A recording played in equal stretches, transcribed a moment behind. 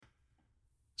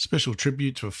special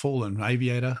tribute to a fallen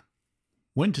aviator,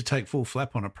 when to take full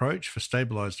flap on approach for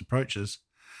stabilised approaches,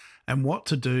 and what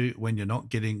to do when you're not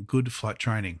getting good flight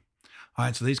training. I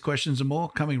answer these questions and more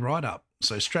coming right up,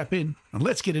 so strap in and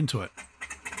let's get into it.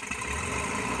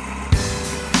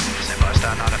 Standby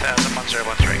star 9000,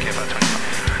 1013, Kilo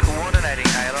 25. Coordinating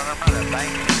aileron, I'm at a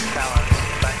bank, balance,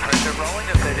 bank pressure rolling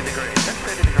at 30 degrees. That's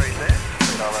 30 degrees there.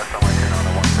 Somewhere 290,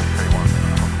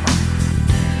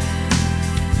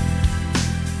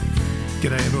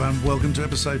 G'day everyone, welcome to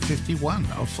episode 51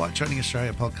 of Flight Training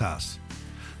Australia podcast.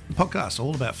 The podcast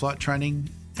all about flight training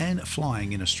and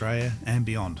flying in Australia and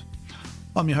beyond.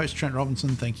 I'm your host Trent Robinson,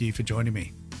 thank you for joining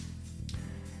me.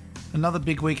 Another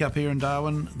big week up here in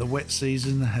Darwin. The wet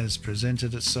season has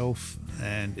presented itself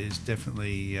and is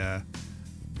definitely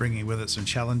bringing with it some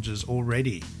challenges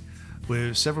already.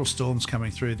 With several storms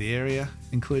coming through the area,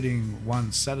 including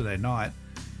one Saturday night,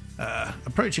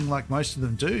 approaching like most of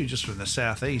them do, just from the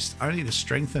southeast, only to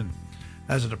strengthen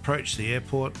as it approached the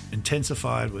airport,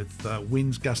 intensified with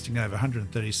winds gusting over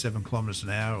 137 kilometres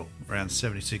an hour, around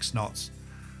 76 knots.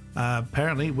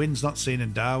 Apparently, winds not seen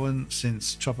in Darwin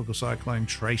since Tropical Cyclone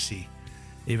Tracy,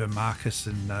 even Marcus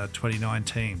in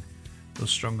 2019. It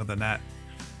was stronger than that.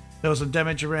 There was some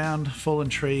damage around, fallen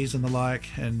trees and the like,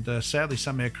 and sadly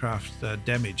some aircraft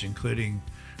damage, including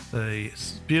the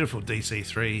beautiful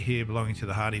DC-3 here belonging to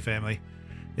the Hardy family.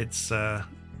 It's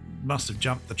must have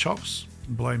jumped the chocks,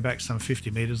 blown back some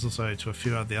 50 metres or so to a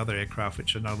few of the other aircraft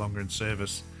which are no longer in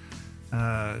service,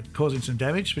 causing some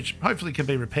damage which hopefully can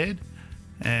be repaired,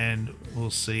 and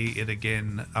we'll see it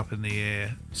again up in the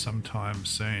air sometime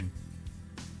soon.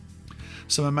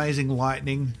 Some amazing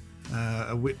lightning.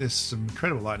 I witnessed some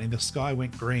incredible lightning. The sky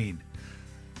went green.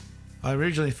 I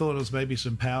originally thought it was maybe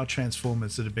some power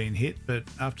transformers that had been hit, but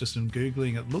after some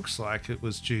Googling, it looks like it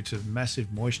was due to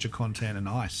massive moisture content and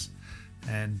ice.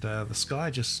 And the sky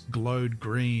just glowed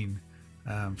green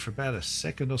for about a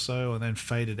second or so and then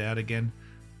faded out again.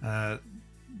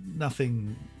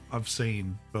 Nothing I've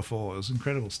seen before. It was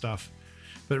incredible stuff,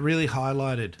 but really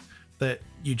highlighted that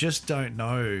you just don't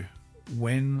know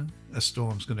when a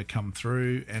storm's going to come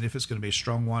through and if it's going to be a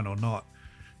strong one or not.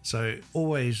 So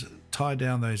always tie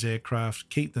down those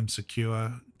aircraft, keep them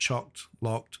secure, chocked,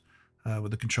 locked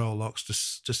with the control locks to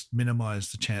just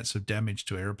minimize the chance of damage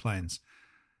to aeroplanes,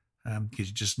 because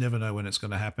you just never know when it's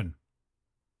going to happen.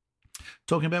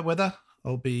 Talking about weather,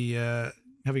 I'll be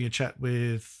having a chat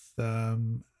with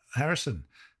Harrison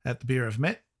at the Bureau of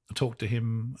Met. I talked to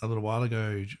him a little while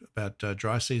ago about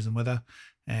dry season weather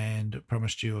and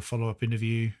promised you a follow-up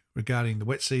interview regarding the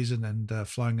wet season and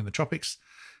flying in the tropics.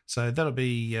 So that'll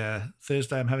be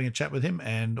Thursday. I'm having a chat with him,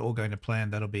 and all going to plan.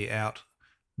 That'll be out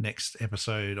next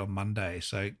episode on Monday.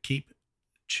 So keep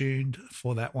tuned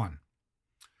for that one.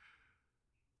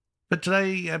 But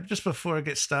today, just before I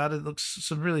get started, looks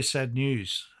some really sad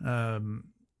news for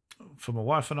my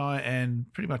wife and I,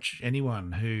 and pretty much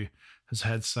anyone who has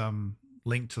had some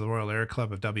link to the Royal Air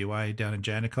Club of WA down in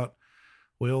Jandakot.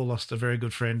 We all lost a very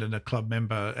good friend and a club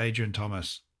member, Adrian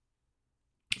Thomas.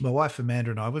 My wife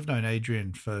Amanda and I, we've known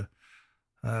Adrian for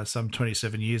some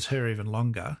 27 years, her even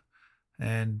longer.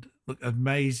 And look,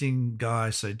 amazing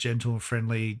guy, so gentle and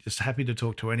friendly, just happy to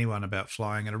talk to anyone about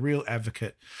flying, and a real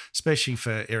advocate, especially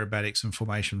for aerobatics and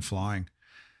formation flying.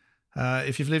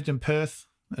 If you've lived in Perth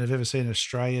and have ever seen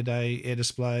Australia Day air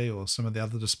display or some of the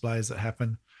other displays that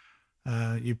happen,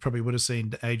 you probably would have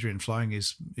seen Adrian flying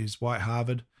his White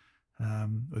Harvard,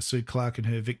 with Sue Clark and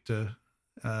her Victor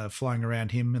flying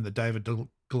around him in the David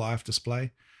Goliath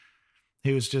display.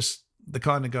 He was just the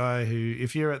kind of guy who,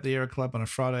 if you're at the Aero Club on a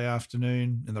Friday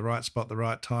afternoon in the right spot, the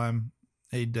right time,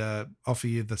 he'd offer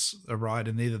you a ride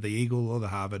in either the Eagle or the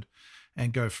Harvard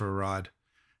and go for a ride.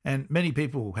 And many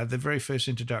people had their very first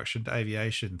introduction to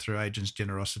aviation through Adrian's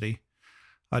generosity.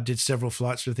 I did several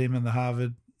flights with him in the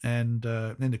Harvard and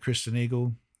in the Christian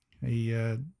Eagle.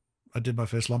 I did my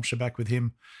first Lampshire back with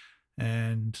him.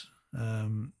 And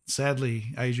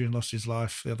sadly, Adrian lost his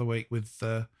life the other week with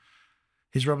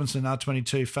his Robinson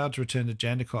R22 failed to return to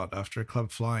Jandakot after a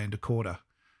club fly into Corda.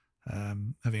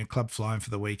 Having a club flying for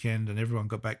the weekend, and everyone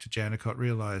got back to Jandakot,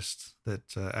 realised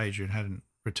that Adrian hadn't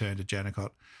returned to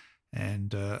Jandakot.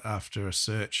 And after a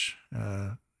search,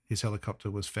 his helicopter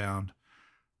was found,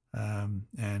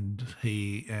 and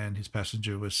he and his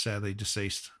passenger was sadly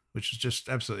deceased, which is just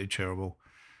absolutely terrible.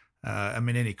 I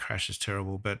mean, any crash is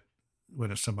terrible, but when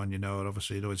it's someone you know,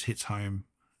 it always hits home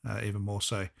even more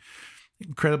so.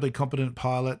 Incredibly competent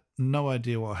pilot, no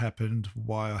idea what happened,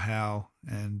 why or how,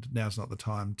 and now's not the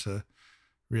time to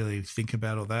really think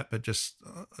about all that, but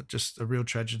just a real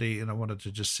tragedy. And I wanted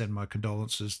to just send my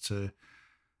condolences to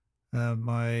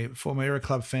my former Aero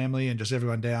Club family and just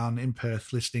everyone down in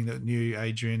Perth listening that knew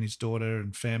Adrian, his daughter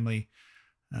and family.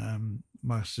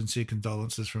 My sincere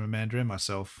condolences from Amanda and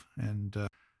myself. And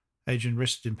Adrian,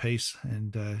 rest in peace,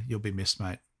 and you'll be missed,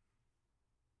 mate.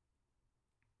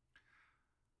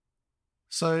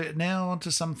 So now on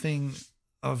to something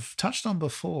I've touched on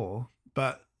before,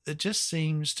 but it just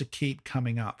seems to keep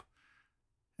coming up.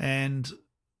 And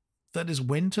that is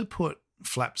when to put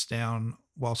flaps down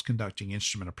whilst conducting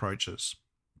instrument approaches.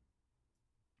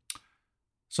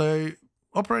 So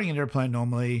operating an airplane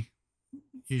normally,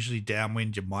 usually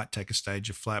downwind, you might take a stage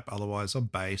of flap. Otherwise on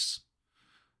base,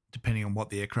 depending on what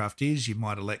the aircraft is, you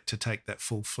might elect to take that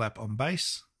full flap on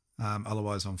base,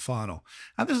 otherwise on final.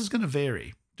 And this is going to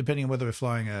vary depending on whether we're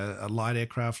flying a light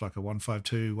aircraft like a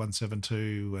 152,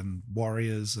 172 and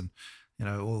Warriors and,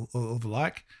 all the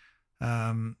like,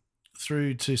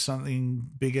 through to something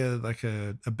bigger like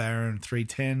a Baron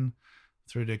 310,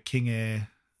 through to King Air,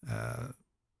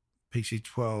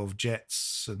 PC-12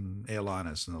 jets and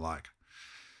airliners and the like.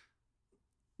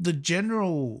 The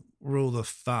general rule of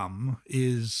thumb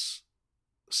is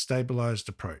stabilized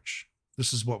approach.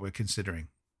 This is what we're considering.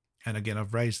 And again,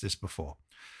 I've raised this before.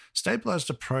 Stabilized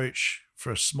approach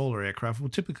for a smaller aircraft will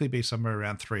typically be somewhere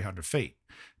around 300 feet,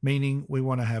 meaning we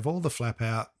want to have all the flap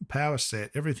out, power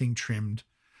set, everything trimmed,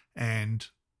 and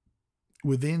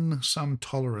within some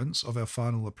tolerance of our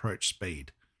final approach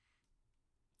speed.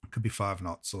 It could be 5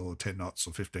 knots or 10 knots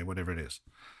or 15, whatever it is.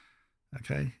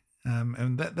 Okay.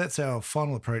 And that's our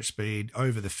final approach speed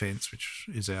over the fence, which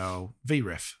is our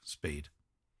VREF speed.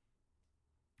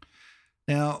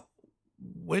 Now,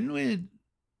 when we're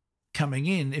coming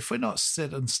in, if we're not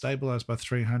set and stabilized by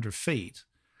 300 feet,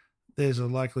 there's a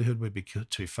likelihood we'd be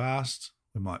too fast.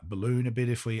 We might balloon a bit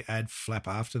if we add flap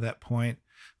after that point,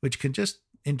 which can just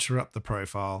interrupt the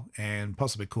profile and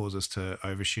possibly cause us to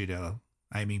overshoot our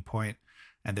aiming point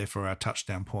and therefore our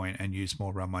touchdown point and use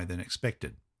more runway than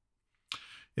expected.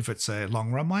 If it's a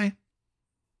long runway,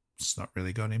 it's not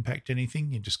really going to impact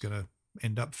anything. You're just going to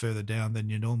end up further down than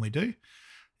you normally do.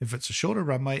 If it's a shorter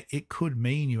runway, it could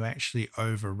mean you actually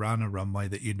overrun a runway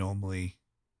that you normally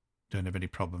don't have any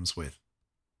problems with.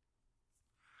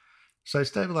 So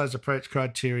stabilized approach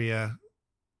criteria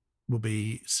will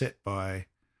be set by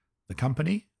the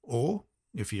company, or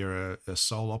if you're a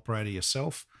sole operator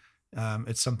yourself,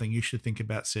 it's something you should think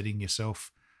about setting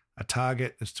yourself a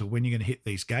target as to when you're going to hit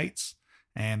these gates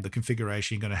and the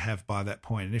configuration you're going to have by that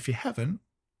point. And if you haven't,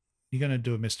 you're going to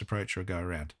do a missed approach or a go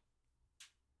around.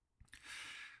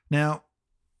 Now,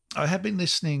 I have been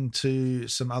listening to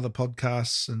some other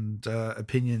podcasts and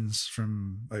opinions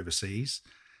from overseas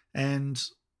and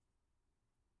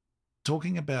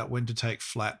talking about when to take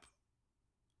flap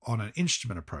on an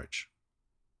instrument approach.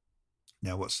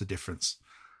 Now, what's the difference?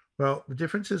 Well, the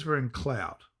difference is we're in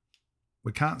cloud.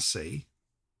 We can't see.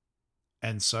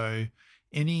 And so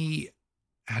any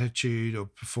attitude or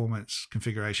performance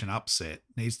configuration upset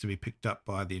needs to be picked up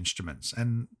by the instruments.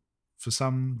 And for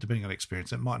some, depending on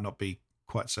experience, it might not be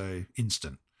quite so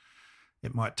instant.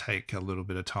 It might take a little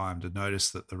bit of time to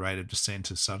notice that the rate of descent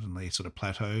has suddenly sort of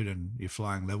plateaued and you're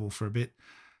flying level for a bit,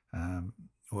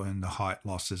 when the height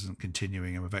loss isn't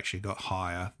continuing and we've actually got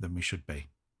higher than we should be.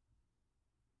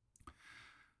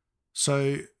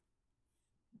 So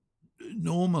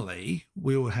normally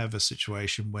we will have a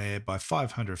situation where by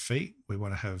 500 feet, we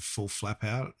want to have full flap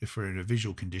out if we're in a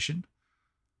visual condition.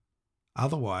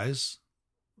 Otherwise,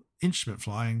 instrument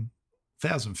flying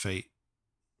 1,000 feet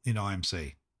in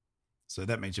IMC. So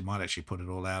that means you might actually put it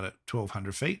all out at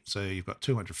 1,200 feet. So you've got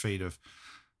 200 feet of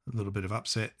a little bit of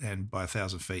upset, and by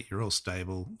 1,000 feet, you're all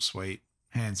stable, sweet,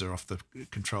 hands are off the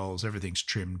controls, everything's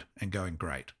trimmed and going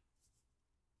great.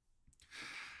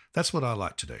 That's what I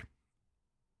like to do.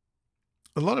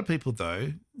 A lot of people,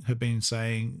 though, have been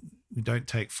saying we don't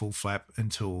take full flap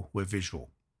until we're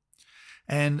visual.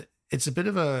 And it's a bit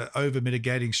of a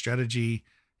over-mitigating strategy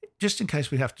just in case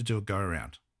we have to do a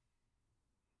go-around.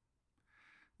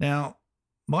 Now,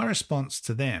 my response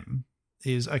to them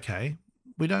is, okay,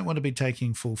 we don't want to be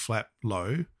taking full flap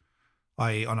low,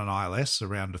 i.e. on an ILS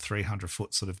around a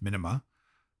 300-foot sort of minima,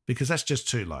 because that's just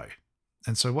too low.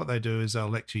 And so what they do is they'll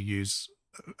elect to use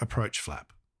approach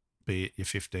flap, be it your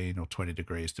 15 or 20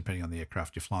 degrees, depending on the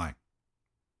aircraft you're flying.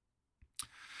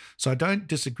 So I don't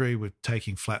disagree with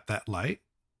taking flap that late.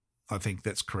 I think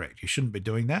that's correct. You shouldn't be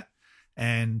doing that.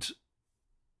 And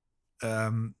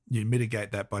you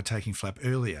mitigate that by taking flap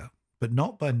earlier, but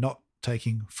not by not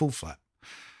taking full flap.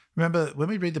 Remember, when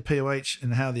we read the POH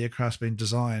and how the aircraft's been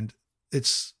designed,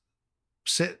 it's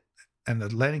set and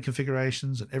the landing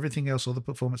configurations and everything else, all the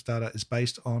performance data is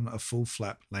based on a full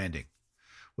flap landing.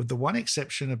 with the one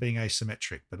exception of being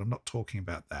asymmetric, but I'm not talking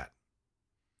about that.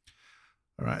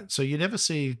 All right, so you never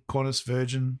see Qantas,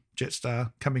 Virgin,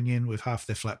 Jetstar coming in with half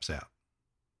their flaps out.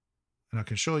 And I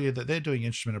can assure you that they're doing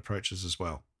instrument approaches as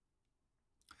well.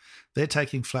 They're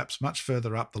taking flaps much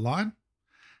further up the line,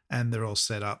 and they're all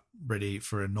set up ready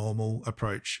for a normal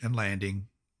approach and landing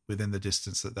within the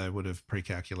distance that they would have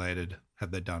pre-calculated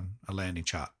had they done a landing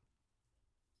chart.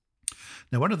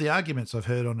 Now, one of the arguments I've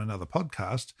heard on another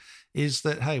podcast is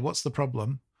that, hey, what's the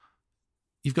problem?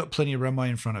 You've got plenty of runway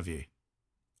in front of you.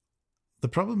 The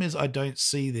problem is I don't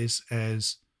see this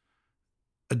as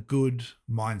a good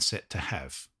mindset to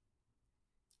have.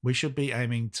 We should be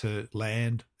aiming to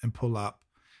land and pull up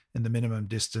in the minimum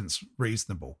distance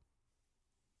reasonable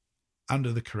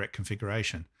under the correct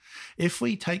configuration. If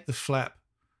we take the flap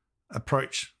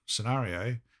approach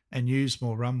scenario and use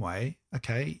more runway,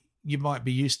 okay, you might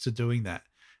be used to doing that.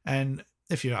 And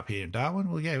if you're up here in Darwin,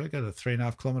 well, yeah, we've got a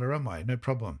 3.5 kilometre runway, no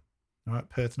problem. All right,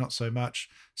 Perth, not so much.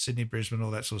 Sydney, Brisbane,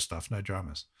 all that sort of stuff, no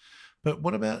dramas. But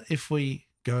what about if we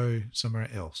go somewhere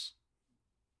else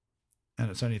and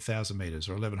it's only 1,000 metres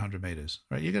or 1,100 metres,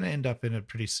 right? You're going to end up in a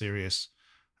pretty serious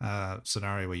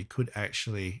scenario where you could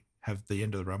actually have the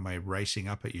end of the runway racing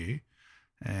up at you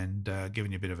and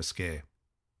giving you a bit of a scare.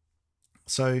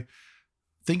 So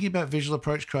thinking about visual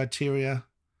approach criteria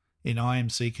in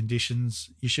IMC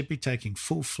conditions, you should be taking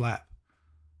full flap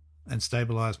and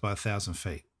stabilised by 1,000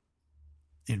 feet.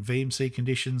 In VMC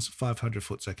conditions, 500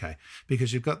 foot's okay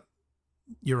because you've got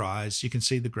your eyes, you can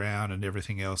see the ground and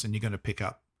everything else, and you're going to pick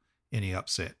up any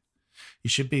upset. You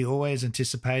should be always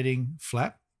anticipating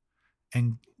flap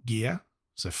and gear.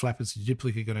 So flap is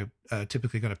typically going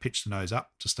to pitch the nose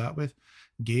up to start with.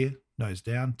 Gear, nose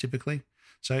down typically.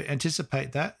 So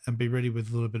anticipate that and be ready with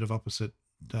a little bit of opposite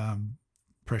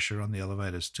pressure on the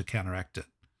elevators to counteract it.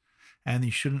 And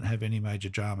you shouldn't have any major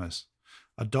dramas.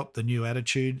 Adopt the new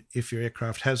attitude if your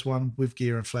aircraft has one with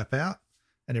gear and flap out,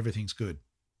 and everything's good.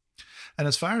 And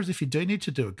as far as if you do need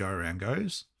to do a go-around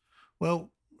goes,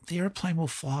 well, the airplane will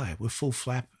fly with full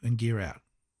flap and gear out.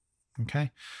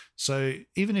 Okay? So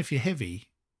even if you're heavy,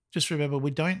 just remember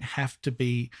we don't have to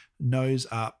be nose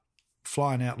up,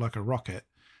 flying out like a rocket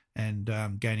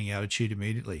and gaining altitude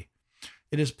immediately.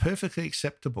 It is perfectly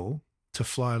acceptable to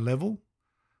fly level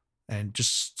and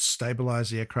just stabilize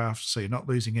the aircraft so you're not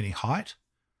losing any height,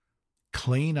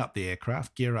 clean up the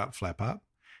aircraft, gear up, flap up,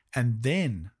 and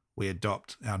then we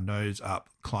adopt our nose up,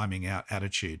 climbing out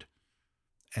attitude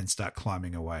and start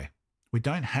climbing away. We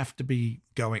don't have to be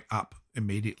going up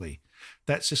immediately.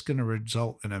 That's just going to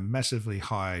result in a massively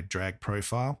high drag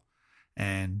profile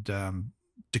and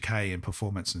decay in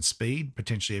performance and speed,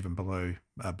 potentially even below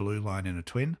a blue line in a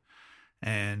twin.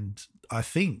 And I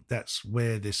think that's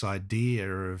where this idea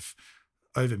of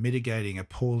over mitigating a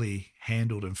poorly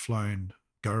handled and flown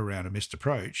go around a missed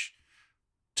approach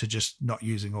to just not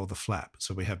using all the flap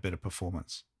so we have better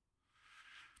performance.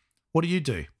 What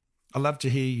do? I'd love to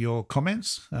hear your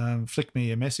comments. Flick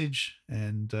me a message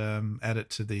and add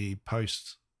it to the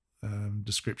post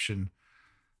description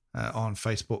on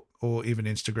Facebook or even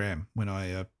Instagram when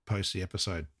I post the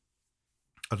episode.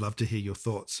 I'd love to hear your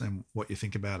thoughts and what you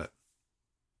think about it.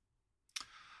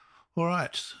 All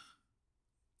right.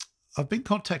 I've been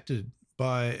contacted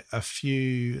by a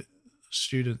few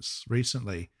students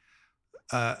recently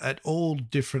at all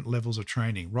different levels of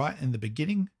training, right in the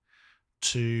beginning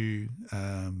to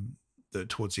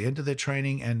towards the end of their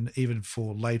training and even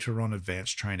for later on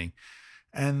advanced training.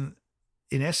 And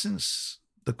in essence,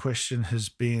 the question has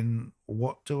been,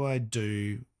 what do I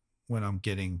do when I'm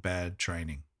getting bad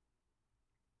training?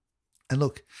 And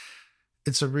look,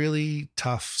 it's a really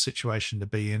tough situation to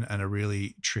be in and a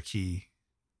really tricky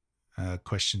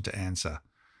question to answer.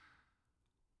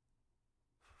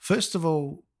 First of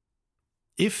all,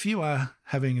 if you are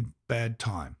having a bad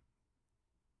time,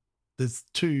 there's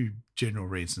two general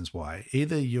reasons why.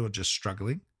 Either you're just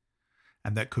struggling,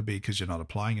 and that could be because you're not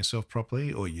applying yourself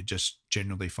properly or you're just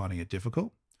generally finding it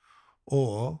difficult,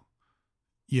 or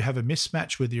you have a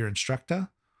mismatch with your instructor,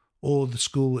 or the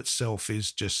school itself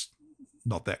is just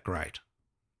not that great.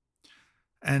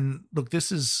 And look,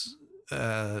 this is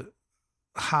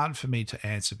hard for me to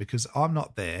answer because I'm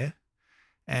not there,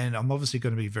 and I'm obviously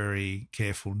going to be very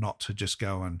careful not to just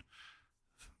go and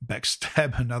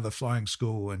backstab another flying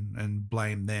school and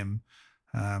blame them,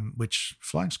 which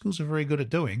flying schools are very good at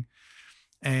doing,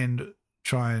 and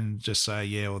try and just say,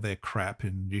 yeah, well, they're crap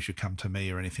and you should come to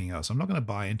me or anything else. I'm not going to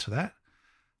buy into that.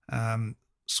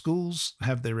 Schools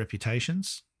have their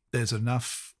reputations. There's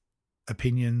enough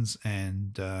opinions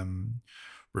and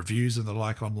reviews and the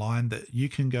like online that you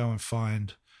can go and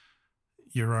find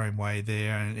your own way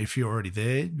there. And if you're already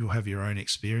there, you'll have your own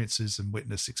experiences and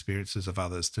witness experiences of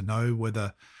others to know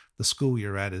whether the school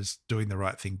you're at is doing the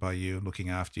right thing by you and looking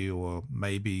after you, or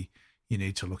maybe you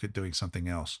need to look at doing something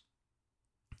else.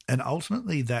 And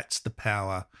ultimately, that's the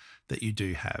power that you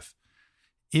do have.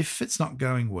 If it's not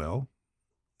going well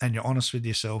and you're honest with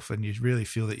yourself and you really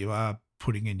feel that you are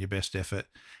putting in your best effort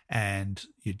and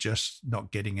you're just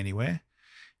not getting anywhere,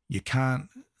 you can't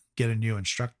get a new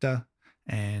instructor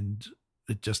and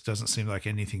it just doesn't seem like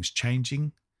anything's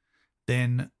changing,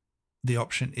 then the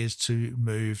option is to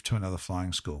move to another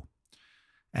flying school.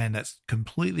 And that's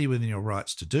completely within your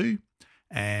rights to do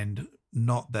and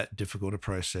not that difficult a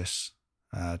process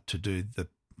to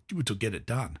get it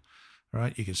done.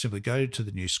 Right? You can simply go to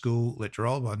the new school, let your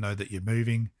old one know that you're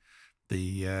moving.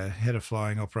 The head of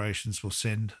flying operations will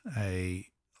send a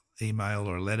email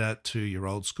or a letter to your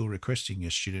old school requesting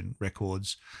your student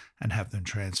records and have them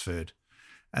transferred.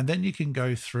 And then you can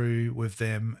go through with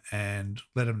them and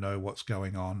let them know what's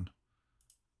going on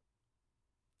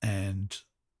and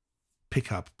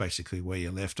pick up basically where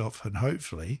you left off, and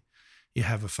hopefully you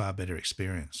have a far better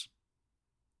experience.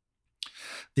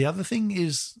 The other thing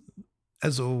is,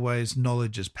 as always,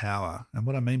 knowledge is power. And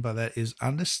what I mean by that is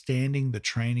understanding the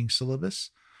training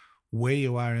syllabus, where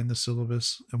you are in the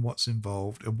syllabus and what's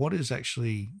involved and what is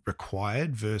actually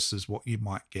required versus what you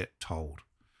might get told.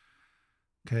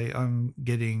 Okay, I'm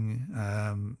getting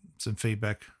some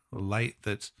feedback late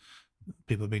that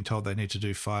people have been told they need to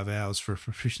do 5 hours for a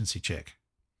proficiency check.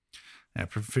 Now,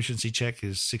 proficiency check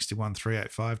is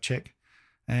 61385 check,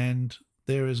 and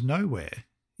there is nowhere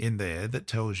in there that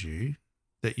tells you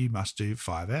that you must do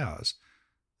 5 hours.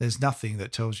 There's nothing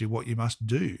that tells you what you must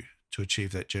do to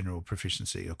achieve that general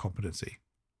proficiency or competency.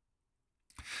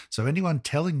 So anyone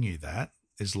telling you that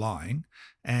is lying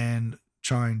and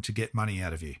trying to get money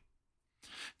out of you.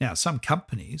 Now, some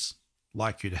companies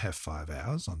like you to have 5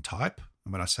 hours on type.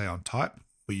 And when I say on type,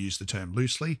 we use the term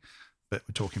loosely, but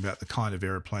we're talking about the kind of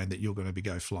aeroplane that you're going to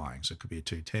go flying. So it could be a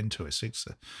 210, 206,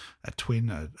 a twin,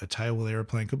 a tailwheel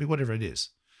aeroplane, could be whatever it is.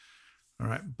 All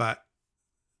right. But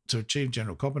to achieve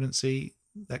general competency,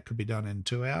 that could be done in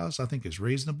 2 hours, I think is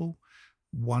reasonable.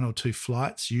 1 or 2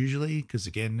 flights usually, because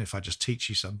again, if I just teach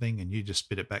you something and you just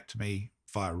spit it back to me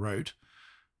via rote,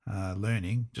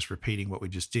 learning, just repeating what we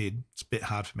just did, it's a bit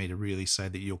hard for me to really say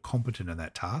that you're competent in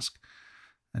that task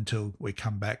until we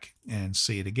come back and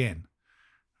see it again.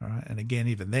 All right. And again,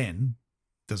 even then,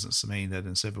 doesn't mean that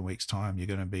in 7 weeks' time you're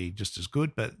going to be just as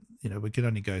good, but we can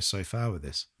only go so far with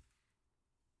this.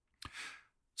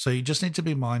 So you just need to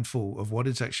be mindful of what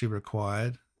is actually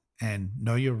required and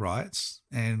know your rights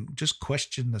and just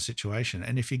question the situation.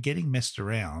 And if you're getting messed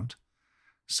around,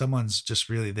 someone's just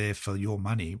really there for your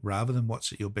money rather than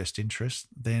what's at your best interest,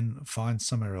 then find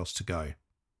somewhere else to go.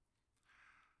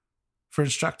 For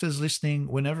instructors listening,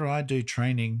 whenever I do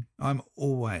training, I'm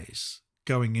always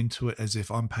going into it as if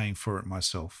I'm paying for it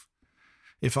myself.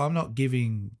 If I'm not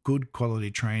giving good quality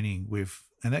training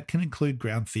and that can include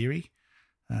ground theory,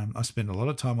 I spend a lot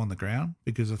of time on the ground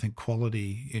because I think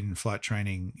quality in flight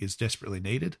training is desperately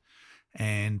needed,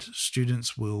 and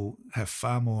students will have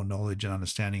far more knowledge and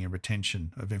understanding and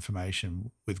retention of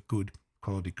information with good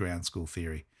quality ground school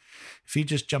theory. If you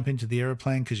just jump into the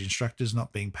aeroplane because your instructor's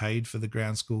not being paid for the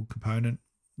ground school component,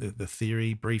 the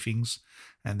theory briefings,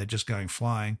 and they're just going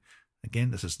flying,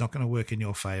 again, this is not going to work in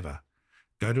your favor.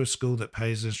 Go to a school that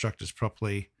pays the instructors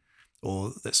properly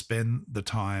or that spend the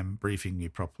time briefing you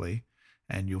properly,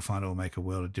 and you'll find it will make a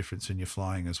world of difference in your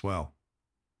flying as well.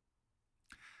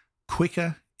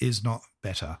 Quicker is not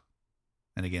better.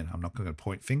 And again, I'm not going to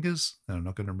point fingers and I'm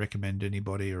not going to recommend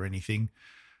anybody or anything,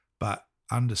 but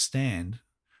understand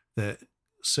that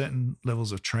certain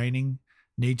levels of training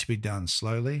need to be done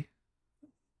slowly,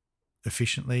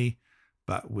 efficiently,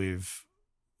 but with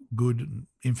good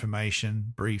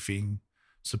information, briefing,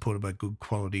 supported by good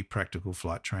quality practical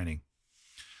flight training.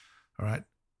 All right.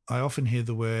 I often hear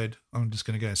the word, I'm just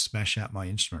going to go and smash out my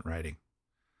instrument rating.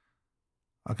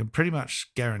 I can pretty much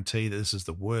guarantee that this is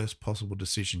the worst possible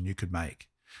decision you could make.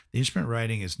 The instrument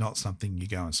rating is not something you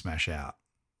go and smash out.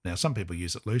 Now, some people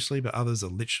use it loosely, but others are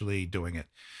literally doing it.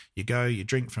 You go, you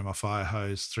drink from a fire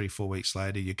hose, 3-4 weeks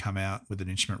later, you come out with an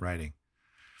instrument rating.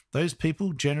 Those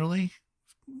people generally,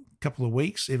 a couple of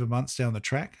weeks, even months down the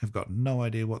track, have got no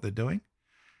idea what they're doing.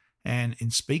 And in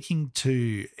speaking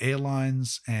to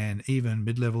airlines and even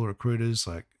mid-level recruiters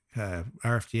like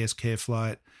RFDS,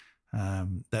 CareFlight,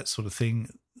 that sort of thing,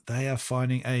 they are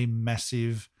finding a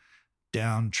massive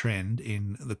downtrend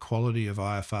in the quality of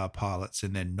IFR pilots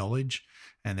and their knowledge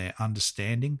and their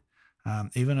understanding,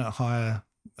 even at higher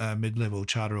mid-level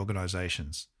charter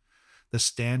organizations. The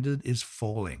standard is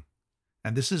falling.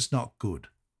 And this is not good.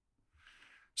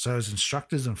 So as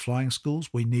instructors in flying schools,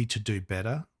 we need to do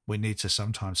better. We need to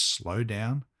sometimes slow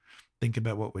down, think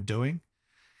about what we're doing.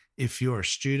 If you're a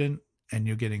student and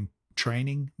you're getting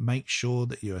training, make sure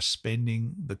that you are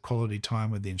spending the quality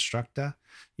time with the instructor.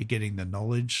 You're getting the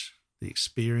knowledge, the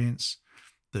experience,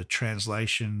 the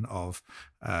translation of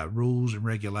rules and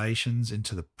regulations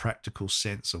into the practical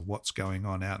sense of what's going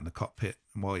on out in the cockpit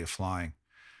and while you're flying.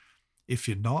 If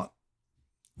you're not,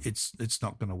 it's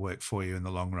not going to work for you in the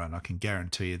long run. I can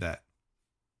guarantee you that.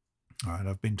 All right,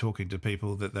 I've been talking to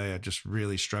people that they are just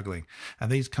really struggling.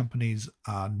 And these companies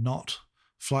are not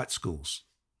flight schools.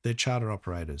 They're charter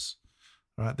operators.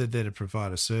 All right, they're there to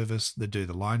provide a service. They do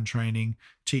the line training,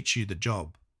 teach you the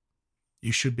job.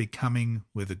 You should be coming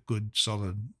with a good,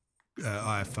 solid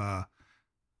IFR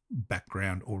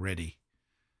background already.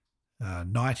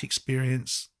 Night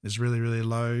experience is really, really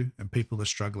low and people are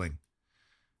struggling.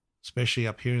 Especially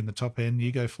up here in the top end,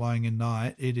 you go flying in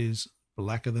night, it is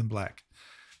blacker than black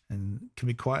and can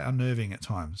be quite unnerving at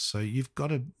times. So you've got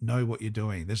to know what you're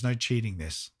doing. There's no cheating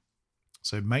this.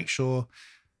 So make sure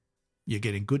you're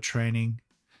getting good training.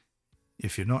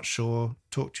 If you're not sure,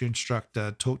 talk to your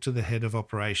instructor, talk to the head of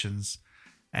operations.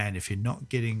 And if you're not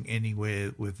getting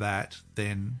anywhere with that,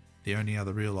 then the only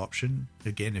other real option,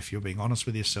 again, if you're being honest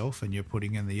with yourself and you're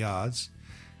putting in the yards,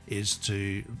 is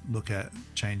to look at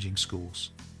changing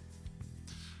schools.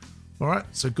 All right,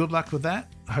 so good luck with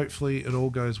that. Hopefully it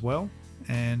all goes well.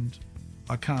 And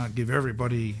I can't give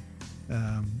everybody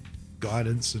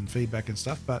guidance and feedback and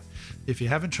stuff, but if you're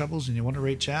having troubles and you want to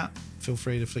reach out, feel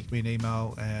free to flick me an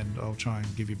email and I'll try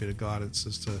and give you a bit of guidance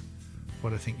as to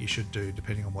what I think you should do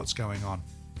depending on what's going on.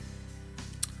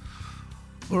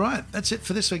 All right, that's it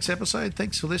for this week's episode.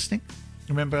 Thanks for listening.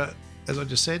 Remember, as I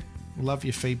just said, love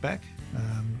your feedback.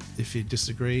 If you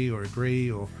disagree or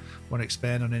agree or want to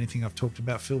expand on anything I've talked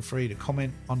about, feel free to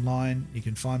comment online. You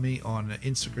can find me on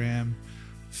Instagram,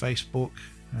 Facebook,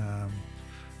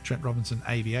 Trent Robinson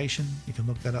Aviation. You can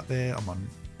look that up there. I'm on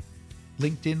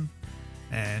LinkedIn,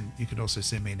 and you can also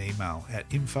send me an email at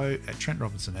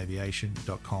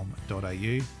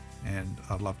info@trentrobinsonaviation.com.au, and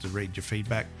I'd love to read your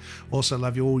feedback. Also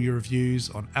love all your reviews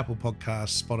on Apple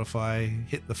Podcasts, Spotify.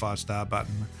 Hit the 5-star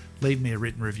button. Leave me a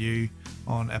written review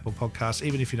on Apple Podcasts,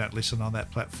 even if you don't listen on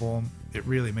that platform. It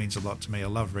really means a lot to me. I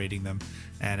love reading them,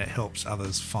 and it helps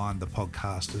others find the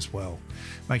podcast as well.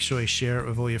 Make sure you share it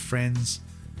with all your friends.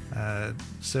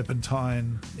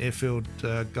 Serpentine Airfield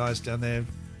guys down there,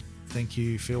 thank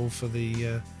you, Phil, for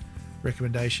the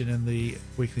recommendation in the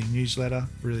weekly newsletter.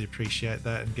 Really appreciate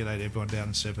that, and g'day to everyone down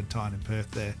in Serpentine in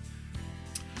Perth there.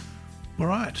 All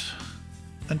right,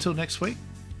 until next week,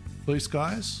 blue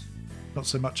skies. Not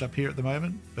so much up here at the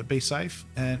moment, but be safe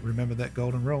and remember that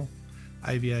golden rule: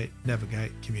 aviate,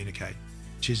 navigate, communicate.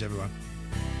 Cheers, everyone.